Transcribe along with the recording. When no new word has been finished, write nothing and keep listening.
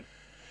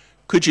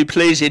Could you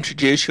please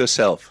introduce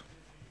yourself?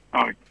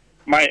 My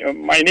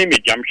name is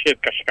Jamshied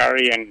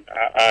Kashkari, and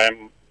I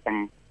am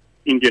from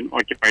Indian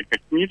occupied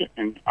Kashmir,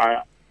 and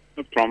I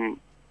am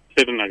from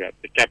Srinagar,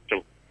 the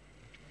capital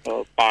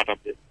part of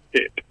the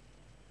state.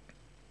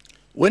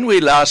 When we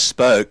last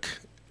spoke,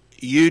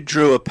 you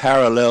drew a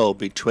parallel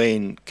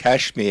between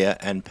Kashmir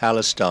and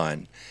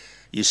Palestine.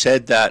 You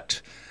said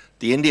that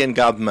the Indian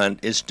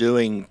government is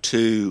doing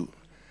to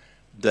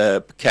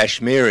the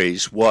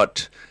Kashmiris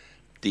what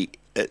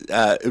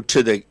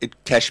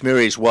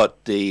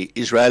the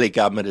Israeli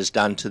government has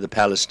done to the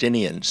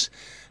Palestinians.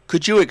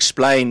 Could you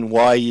explain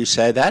why you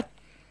say that?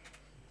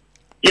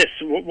 Yes,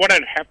 what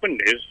had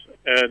happened is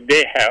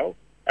they have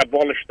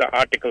abolished the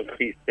Article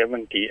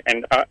 370,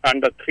 and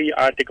under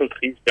Article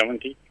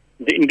 370,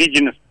 the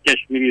indigenous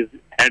Kashmiris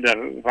had a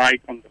right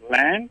on the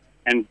land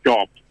and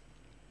jobs.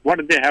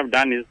 What they have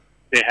done is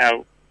they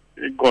have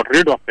got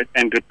rid of it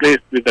and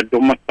replaced with the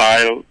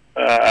domicile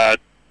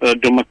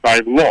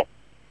law,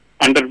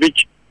 under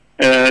which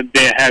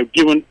they have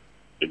given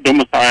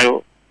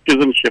domicile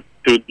citizenship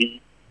to the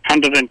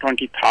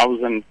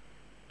 120,000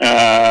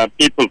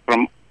 people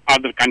from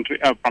other country,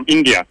 from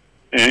India,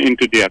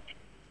 into there,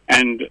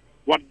 and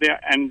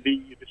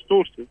the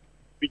resources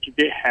which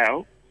they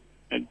have,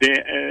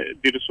 the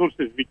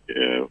resources which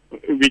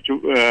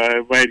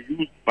were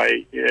used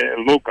by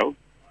locals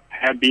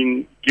have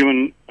been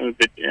given to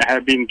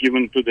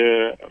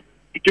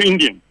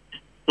Indians.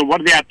 So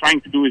what they are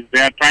trying to do is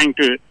they are trying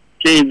to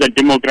change the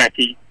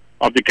demography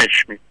of the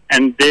Kashmir,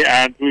 and they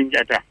are doing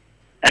at a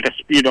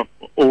speed of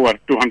over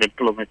 200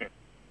 kilometers.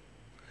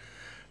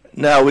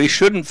 Now, we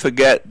shouldn't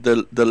forget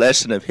the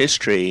lesson of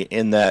history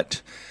in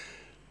that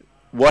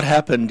what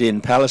happened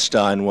in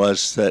Palestine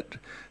was that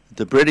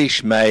the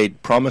British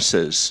made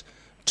promises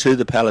to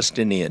the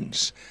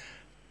Palestinians,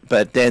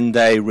 but then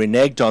they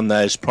reneged on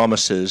those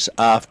promises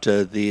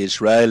after the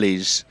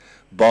Israelis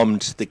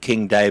bombed the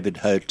King David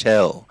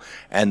Hotel,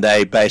 and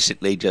they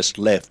basically just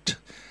left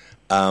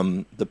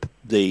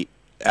the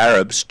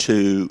Arabs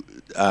to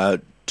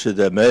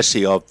the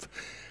mercy of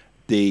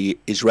the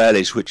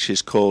Israelis, which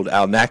is called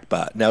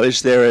Al-Nakba. Now,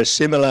 is there a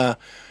similar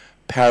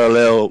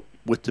parallel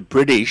with the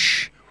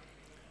British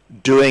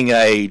doing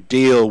a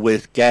deal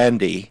with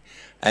Gandhi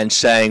and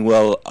saying,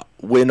 well,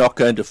 we're not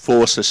going to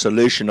force a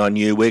solution on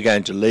you, we're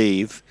going to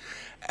leave,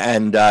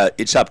 and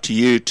it's up to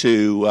you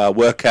to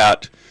work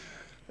out,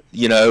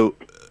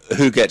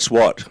 who gets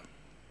what?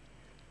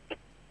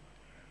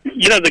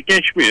 The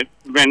Kashmir,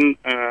 when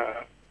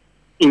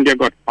India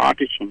got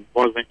partitioned,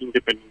 was an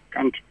independent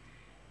country.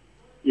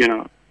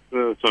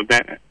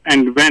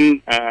 And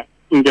when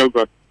India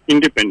got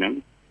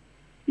independent,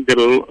 the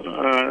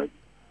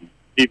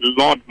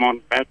Lord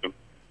Mountbatten,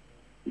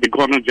 the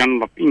Governor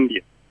General of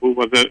India, who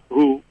was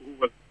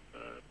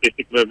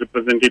basically a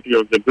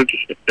representative of the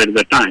British at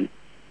the time,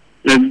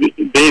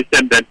 they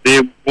said that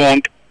they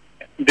won't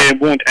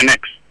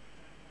annex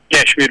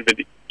Kashmir with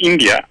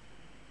India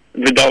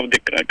without the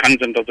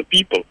consent of the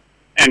people.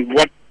 And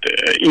what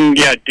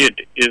India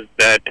did is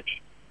that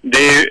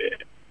they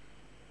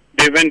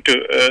went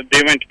to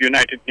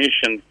United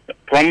Nations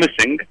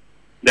promising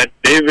that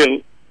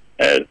the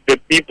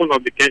people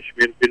of the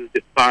Kashmir will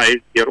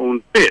decide their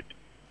own fate.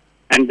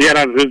 And there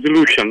are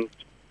resolutions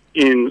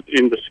in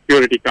the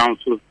Security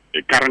Council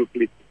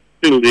currently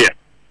still there.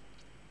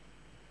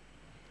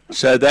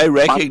 So they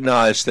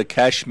recognize the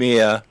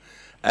Kashmir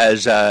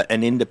as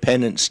an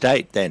independent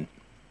state then?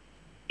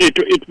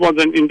 It was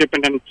an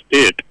independent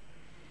state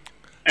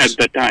at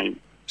the time.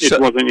 It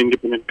was an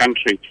independent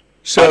country.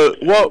 So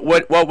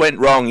what went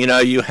wrong?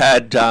 You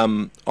had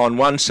on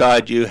one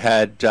side you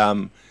had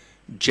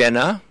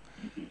Jinnah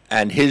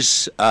and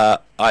his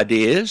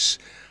ideas.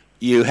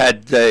 You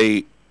had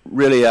a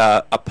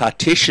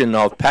partition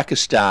of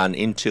Pakistan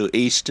into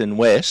east and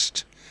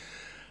west,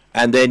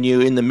 and then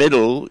in the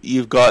middle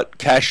you've got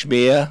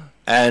Kashmir.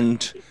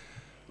 And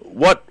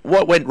what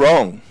went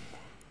wrong?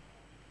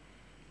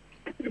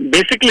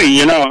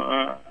 Basically,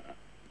 the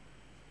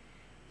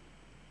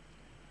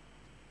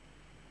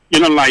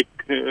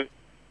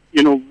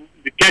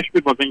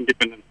Kashmir was an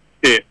independent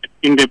state,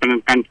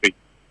 independent country,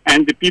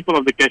 and the people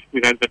of the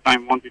Kashmir at the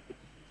time wanted to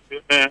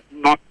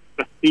not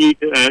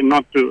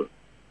to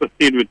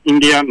proceed with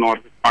India nor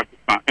with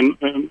Pakistan, and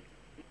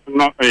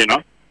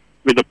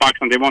with the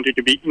Pakistan. They wanted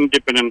to be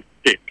independent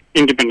state,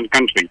 independent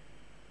country,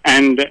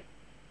 and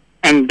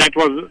that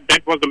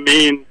was the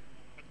main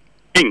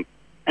thing.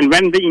 And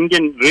when the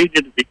Indian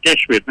raided the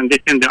Kashmir and they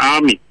sent the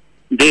army,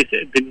 the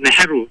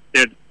Nehru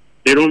said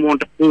they don't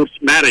want a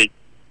forced marriage.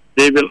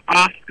 They will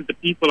ask the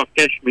people of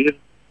Kashmir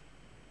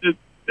to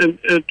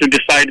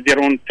decide their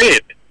own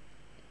fate.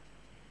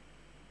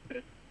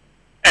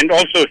 And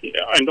also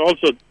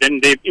then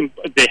they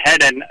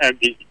had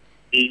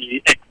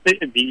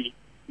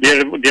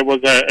there was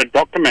a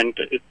document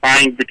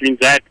signed between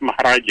Zayat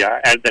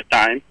Maharaja at the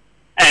time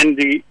and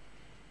the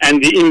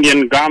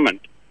Indian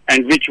government,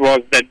 and which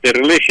was that the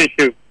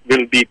relationship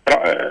will be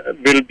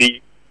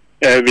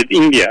with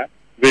India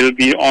will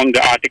be on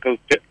the article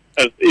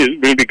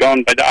will be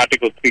governed by the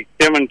Article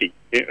 370,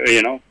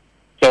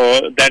 So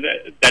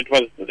that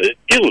was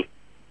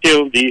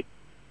till the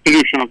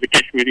solution of the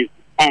Kashmiri is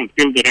found,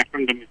 till the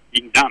referendum is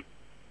being done.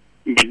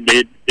 But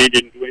they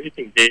didn't do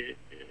anything. They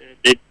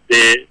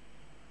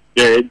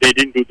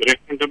didn't do the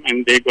referendum,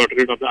 and they got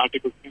rid of the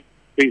Article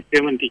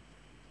 370.